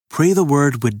Pray the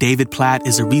Word with David Platt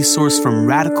is a resource from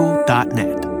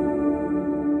radical.net.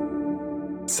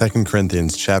 2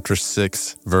 Corinthians chapter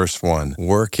 6, verse 1.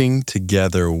 Working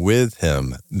together with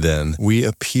him, then, we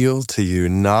appeal to you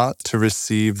not to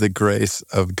receive the grace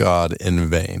of God in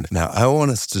vain. Now, I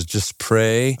want us to just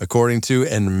pray according to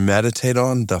and meditate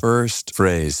on the first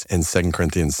phrase in 2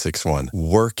 Corinthians 6:1.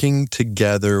 Working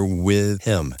together with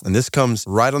him. And this comes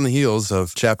right on the heels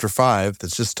of chapter 5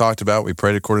 that's just talked about. We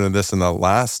prayed according to this in the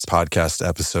last podcast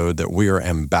episode that we are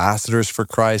ambassadors for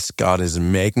Christ. God is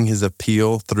making his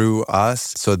appeal through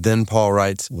us. So then Paul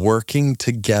writes, working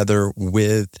together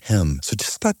with him. So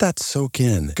just let that soak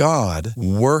in. God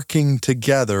working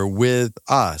together with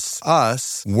us.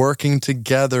 Us working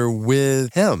together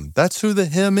with him. That's who the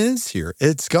him is here.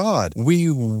 It's God.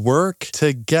 We work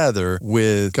together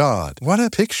with God. What a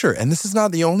picture. And this is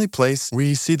not the only place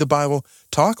we see the Bible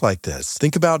talk like this.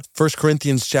 Think about 1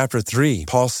 Corinthians chapter 3.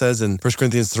 Paul says in 1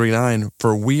 Corinthians 3:9,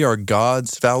 for we are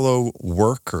God's fellow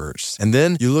workers. And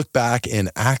then you look back in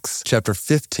Acts chapter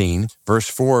 15, verse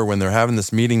 4, when they're having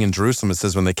this meeting in Jerusalem, it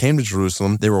says when they came to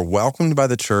Jerusalem, they were welcomed by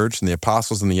the church and the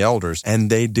apostles and the elders, and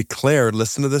they declared,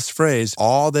 listen to this phrase,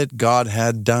 all that God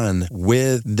had done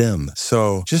with them.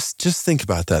 So just think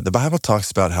about that. The Bible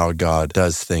talks about how God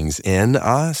does things in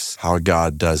us, how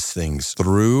God does things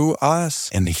through us,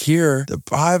 and here the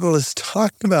Bible is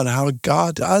talking about how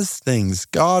God does things.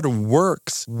 God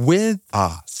works with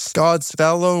us. God's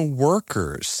fellow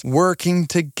workers working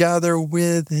together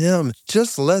with him.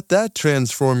 Just let that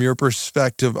transform your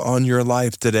perspective on your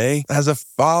life today. As a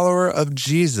follower of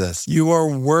Jesus, you are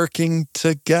working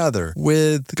together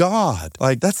with God.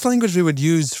 Like that's language we would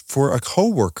use for a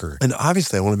coworker. And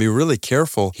obviously I want to be really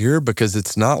careful here because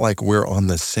it's not like we're on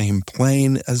the same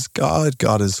plane as God.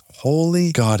 God is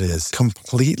holy. God is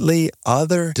completely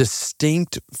other,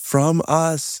 distinct from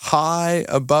us, high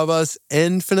above us,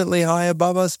 infinitely high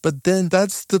above us. But then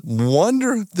that's the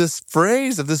wonder of this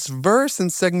phrase, of this verse in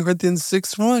 2 Corinthians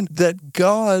 6:1, that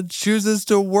God chooses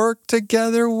to work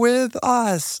together with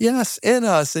us. Yes, in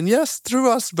us, and yes, through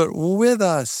us, but with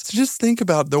us. So just think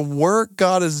about the work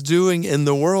God is doing in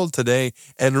the world today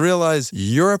and realize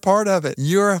you're a part of it.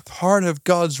 You're a part of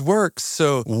God's work.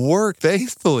 So work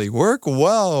faithfully, work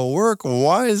well, work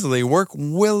wisely, work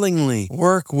willingly.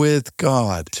 Work with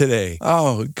God today.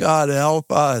 Oh, God,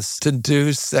 help us to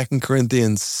do 2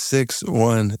 Corinthians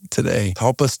 6:1 today.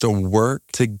 Help us to work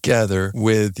together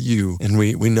with you. And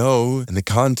we know in the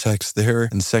context there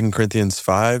in 2 Corinthians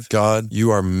 5, God,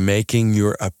 you are making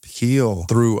your appeal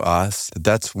through us.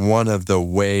 That's one of the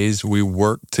ways we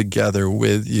work together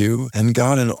with you. And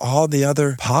God, in all the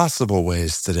other possible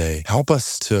ways today, help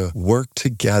us to work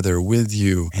together with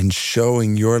you and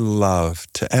showing your love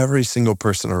to every single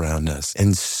person around us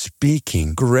and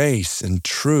speaking grace and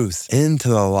truth into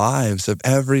the lives of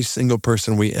every single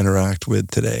person we interact with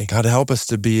today. God, help us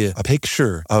to be a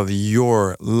picture of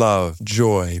your love,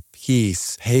 joy,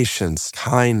 peace, patience,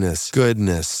 kindness,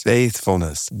 goodness,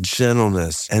 faithfulness,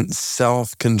 gentleness, and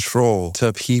self-control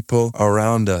to people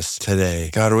around us today.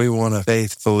 God, we want to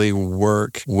faithfully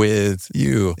work with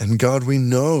you. And God, we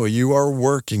know you are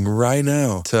working right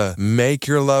now to make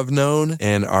your love known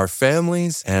in our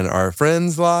families and our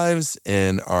friends' lives,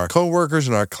 in our coworkers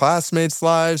and our classmates'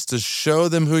 lives, to show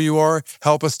them who you are.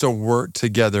 Help us to work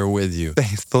together with you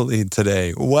faithfully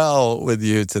today, well with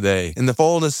you today, in the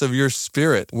fullness of your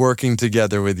Spirit, working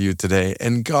together with you today.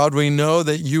 And God, we know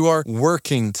that you are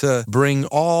working to bring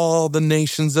all the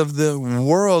nations of the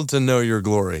world to know your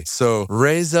glory. So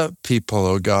raise up people,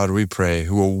 oh God, we pray,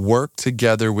 who will work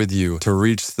together with you to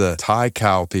reach the Thai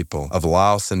Khao people of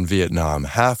Laos and Vietnam,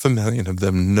 500,000 of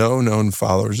them no known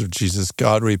followers of Jesus.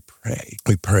 God, we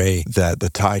pray that the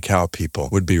Thai Khao people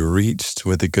would be reached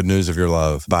with the good news of your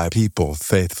love by people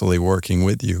faithfully working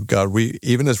with you. God,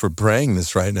 even as we're praying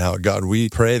this right now, God, we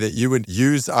pray that you would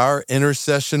use our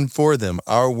intercession for them,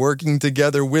 our working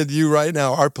together with you right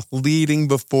now, our pleading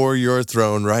before your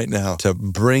throne right now to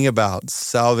bring about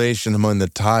salvation among the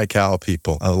Thai Khao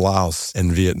people of Laos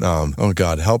and Vietnam. Oh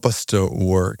God, help us to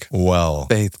work well,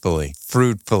 faithfully,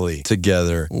 fruitfully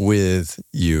together with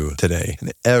you today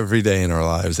and every day in our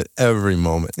lives, at every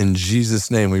moment. In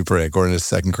Jesus' name we pray, according to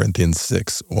 2 Corinthians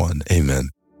 6:1. Amen.